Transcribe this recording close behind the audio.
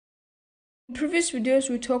In previous videos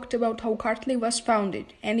we talked about how Kartli was founded,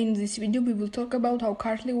 and in this video we will talk about how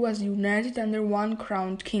Kartli was united under one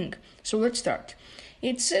crowned king. So let's start.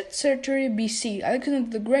 It's 6th century BC. Alexander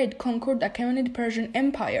the Great conquered the Achaemenid Persian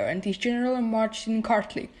Empire and his general marched in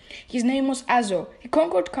Kartli. His name was Azo. He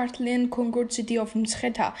conquered Kartli and conquered city of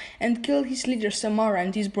Mtsketa and killed his leader Samara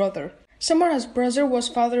and his brother. Samara's brother was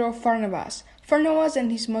father of Pharnavaz. Pharnavaz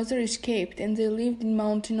and his mother escaped and they lived in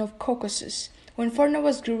mountain of Caucasus. When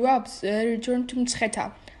Pharnavaz grew up, they returned to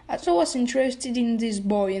Mtsketa. Azo was interested in this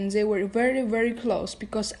boy and they were very close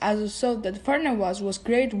because Azo saw that Pharnavaz was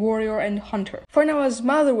great warrior and hunter. Pharnavaz's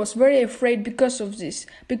mother was very afraid because of this,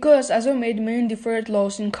 because Azo made many different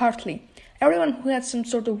laws in Kartli. Everyone who had some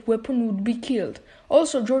sort of weapon would be killed.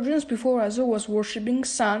 Also, Georgians before Azo was worshipping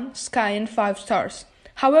sun, sky and 5 stars.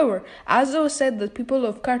 However, Azo said that people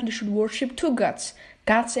of Kartli should worship 2 gods,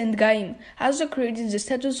 Gats and Gaim. Azo created the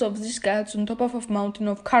statues of these gods on top of a mountain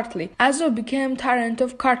of Kartli. Azo became tyrant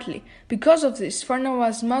of Kartli. Because of this,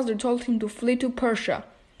 Pharnavaz's mother told him to flee to Persia.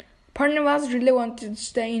 Pharnavaz really wanted to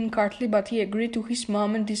stay in Kartli, but he agreed to his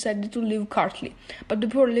mom and decided to leave Kartli. But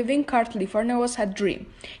before leaving Kartli, Pharnavaz had a dream.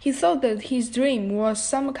 He thought that his dream was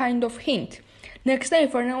some kind of hint. Next day,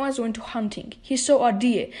 Pharnavaz went to hunting. He saw a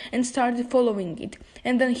deer and started following it.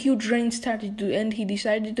 And then huge rain started and he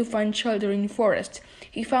decided to find shelter in forest.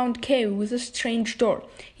 He found a cave with a strange door.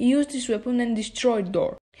 He used his weapon and destroyed the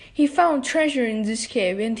door. He found treasure in this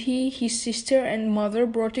cave and he, his sister and mother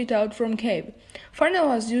brought it out from cave.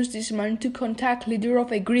 Pharnavaz used this money to contact leader of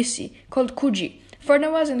Agrisi called Kuji.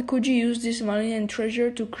 Pharnavaz and Kuji used this money and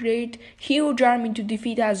treasure to create huge army to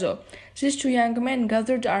defeat Azo. These 2 young men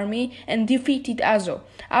gathered army and defeated Azo.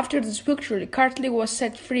 After this victory, Kartli was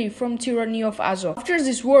set free from tyranny of Azo. After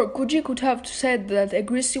this war, Kuji could have said that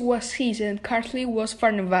Agrisi was his and Kartli was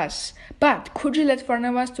Pharnavaz. But Kuji let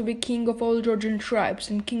Pharnavaz to be king of all Georgian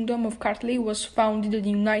tribes, and kingdom of Kartli was founded and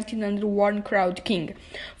united under one crowned king.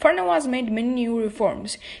 Pharnavaz made many new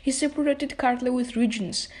reforms. He separated Kartli with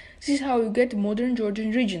regions. This is how you get modern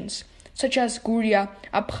Georgian regions, such as Guria,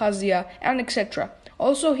 Abkhazia, and etc.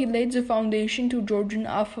 Also, he laid the foundation to Georgian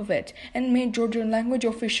alphabet and made Georgian language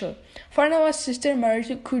official. Pharnavaz's sister married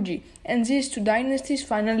to Kuji, and these 2 dynasties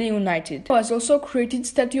finally united. Pharnavaz also created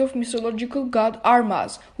statue of mythological god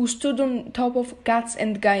Armaz, who stood on top of Gats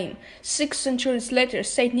and Gaim. 6 centuries later,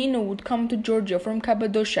 Saint Nino would come to Georgia from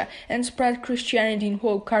Cappadocia and spread Christianity in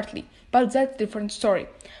whole Kartli. But that's a different story.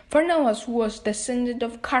 Pharnavaz, who was descendant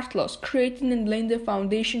of Kartlos, created and laid the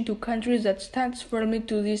foundation to countries that stands firmly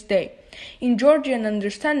to this day. In Georgian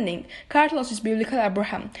understanding, Kartlos is biblical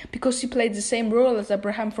Abraham, because he played the same role as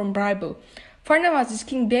Abraham from Bible. Pharnavaz is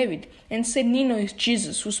King David, and Saint Nino is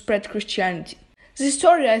Jesus, who spread Christianity. This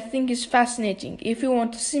story I think is fascinating. If you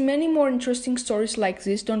want to see many more interesting stories like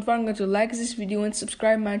this, don't forget to like this video and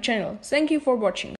subscribe my channel. Thank you for watching.